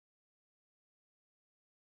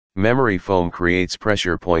Memory foam creates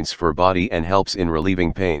pressure points for body and helps in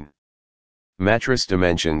relieving pain. Mattress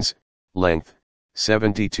dimensions: length,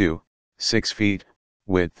 72, 6 feet,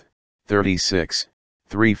 width, 36,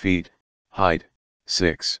 3 feet, height,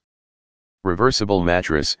 6. Reversible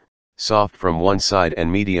mattress, soft from one side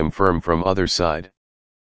and medium firm from other side.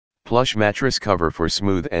 Plush mattress cover for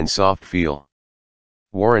smooth and soft feel.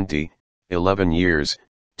 Warranty, 11 years,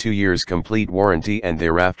 2 years complete warranty and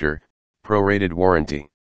thereafter, prorated warranty.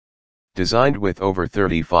 Designed with over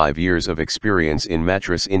 35 years of experience in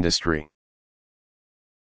mattress industry.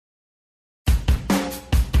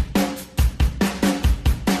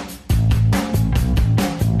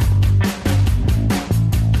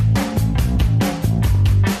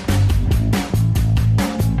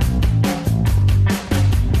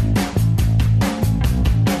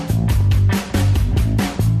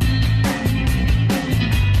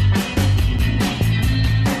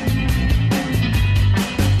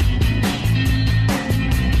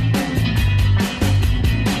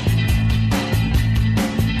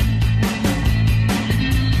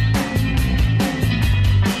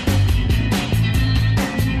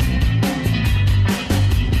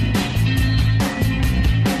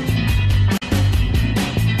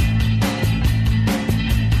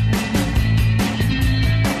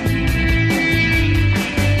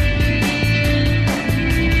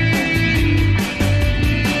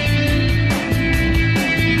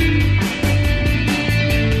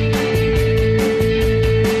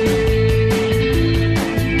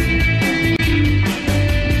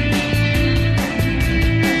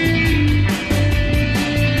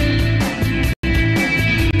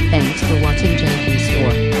 Thanks for watching JP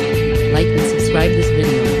Store. Like and subscribe this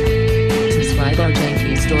video. Subscribe our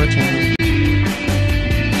JP Store channel.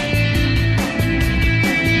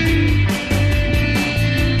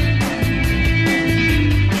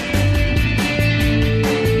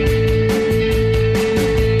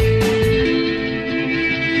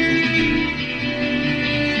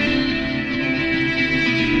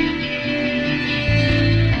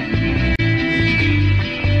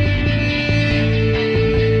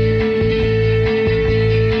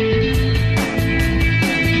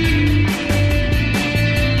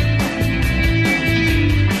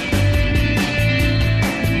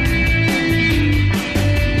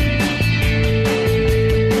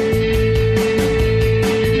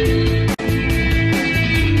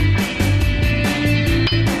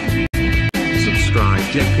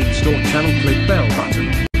 JP Store channel, click bell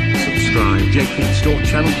button. Subscribe JP Store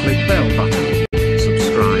channel, click bell button.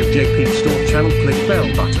 Subscribe JP Store channel, click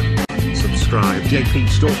bell button. Subscribe JP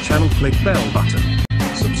Store channel, click bell button.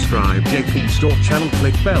 Subscribe JP Store channel,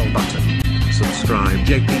 click bell button. Subscribe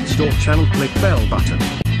JP Store channel, click bell button.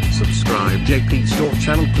 Subscribe JP Store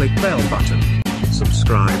channel, click bell button.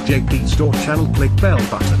 Subscribe JP Store channel, click bell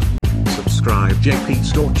button. Subscribe JP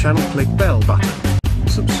Store channel, click bell button.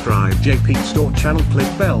 Subscribe JP Store channel, click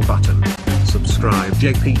bell button. Subscribe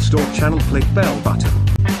JP Store channel, click bell button.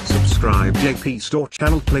 Subscribe JP Store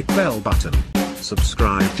channel, click bell button.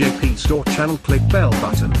 Subscribe JP Store channel, click bell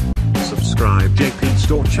button. Subscribe JP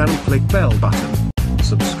Store channel, click bell button.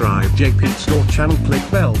 Subscribe JP Store channel,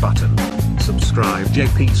 click bell button. Subscribe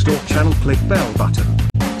JP Store channel, click bell button.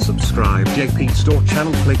 Subscribe JP Store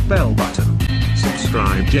channel, click bell button.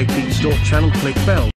 Subscribe JP Store channel, click bell